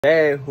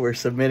Today, we're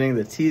submitting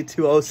the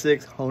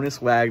T206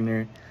 Honus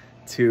Wagner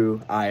to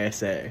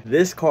ISA.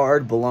 This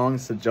card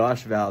belongs to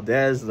Josh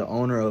Valdez, the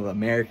owner of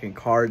American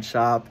Card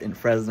Shop in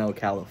Fresno,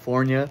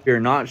 California. If you're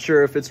not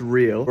sure if it's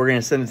real, we're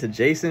gonna send it to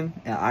Jason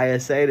at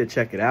ISA to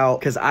check it out,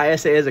 because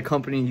ISA is a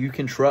company you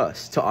can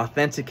trust to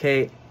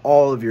authenticate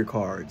all of your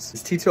cards.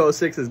 This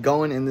T206 is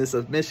going in this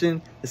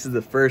submission. This is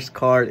the first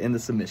card in the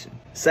submission.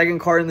 Second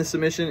card in the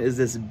submission is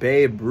this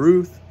Babe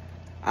Ruth.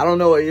 I don't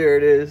know what year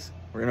it is.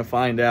 We're gonna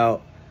find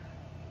out.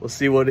 We'll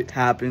see what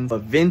happens.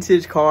 But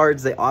vintage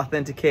cards, they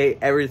authenticate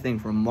everything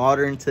from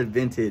modern to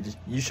vintage.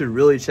 You should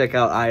really check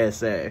out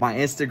ISA. My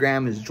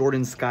Instagram is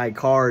Jordan Sky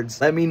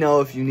Cards. Let me know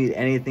if you need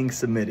anything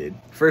submitted.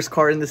 First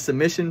card in the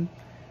submission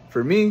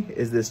for me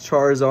is this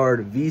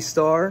Charizard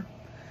V-Star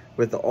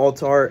with the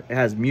alt art. It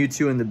has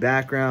Mewtwo in the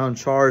background,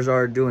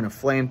 Charizard doing a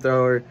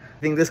flamethrower. I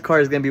think this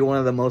card is going to be one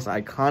of the most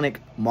iconic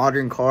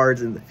modern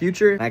cards in the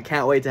future, and I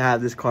can't wait to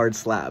have this card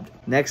slabbed.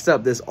 Next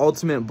up, this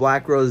Ultimate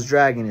Black Rose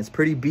Dragon. It's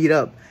pretty beat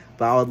up,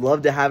 but I would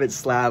love to have it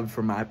slabbed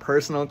for my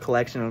personal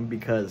collection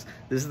because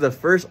this is the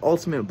first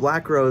Ultimate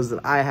Black Rose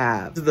that I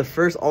have. This is the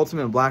first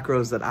Ultimate Black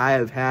Rose that I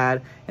have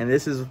had, and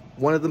this is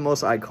one of the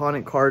most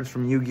iconic cards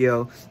from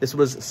Yu-Gi-Oh! This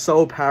was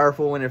so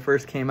powerful when it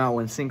first came out,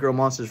 when Synchro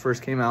Monsters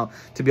first came out,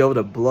 to be able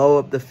to blow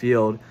up the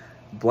field.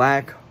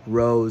 Black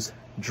Rose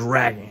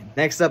Dragon.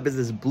 Next up is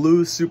this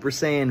Blue Super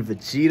Saiyan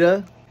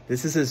Vegeta.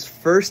 This is his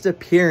first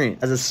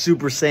appearance as a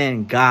Super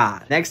Saiyan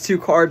God. Next two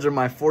cards are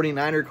my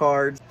 49er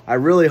cards. I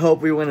really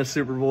hope we win a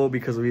Super Bowl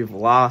because we've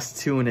lost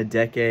 2 in a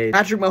decade.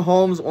 Patrick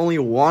Mahomes only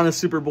won a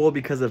Super Bowl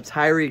because of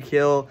Tyreek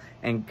Hill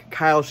and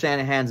Kyle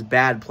Shanahan's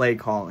bad play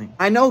calling.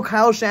 I know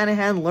Kyle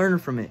Shanahan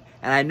learned from it,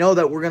 and I know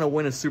that we're going to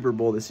win a Super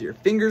Bowl this year.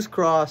 Fingers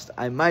crossed.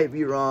 I might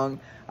be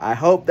wrong. I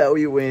hope that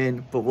we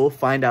win, but we'll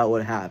find out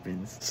what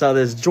happens. So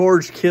this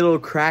George Kittle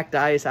Cracked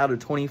Ice out of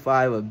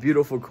 25, a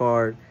beautiful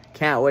card.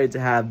 Can't wait to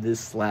have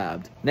this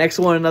slabbed. Next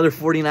one, another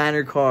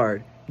 49er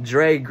card.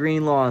 Dre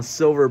Greenlaw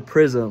Silver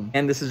Prism.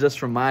 And this is just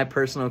from my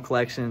personal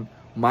collection.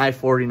 My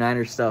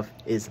 49er stuff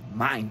is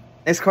mine.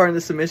 Next card in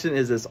the submission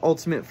is this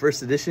Ultimate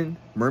First Edition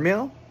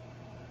Mermail.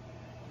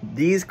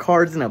 These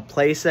cards in a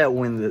playset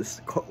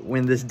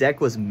when this deck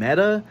was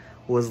meta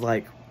was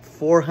like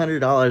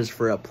 $400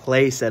 for a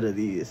playset of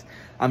these.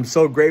 I'm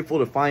so grateful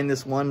to find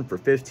this one for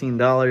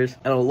 $15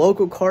 at a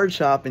local card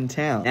shop in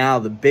town. Now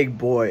the big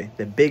boy,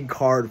 the big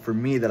card for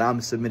me that I'm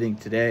submitting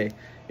today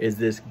is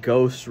this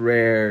Ghost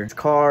Rare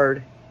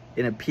card.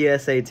 In a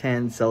PSA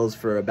 10 sells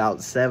for about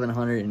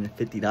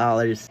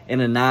 $750. In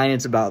a 9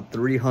 it's about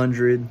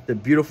 $300. The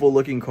beautiful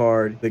looking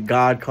card, the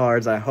God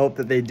cards. I hope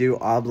that they do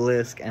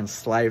Obelisk and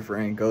Slifer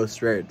and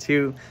Ghost Rare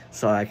too,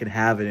 so I can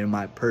have it in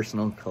my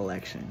personal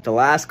collection. The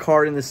last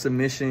card in the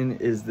submission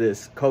is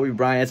this Kobe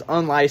Bryant. It's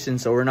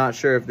unlicensed, so we're not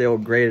sure if they will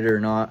grade it or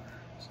not,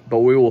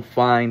 but we will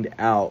find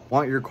out.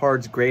 Want your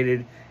cards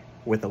graded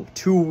with a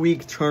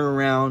 2-week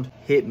turnaround?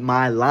 Hit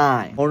my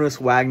line. Honus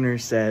Wagner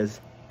says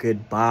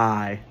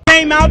goodbye.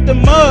 Came out the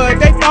mud,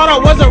 they thought I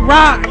was a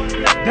rock.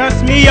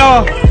 Dust me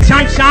off,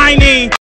 I'm shining.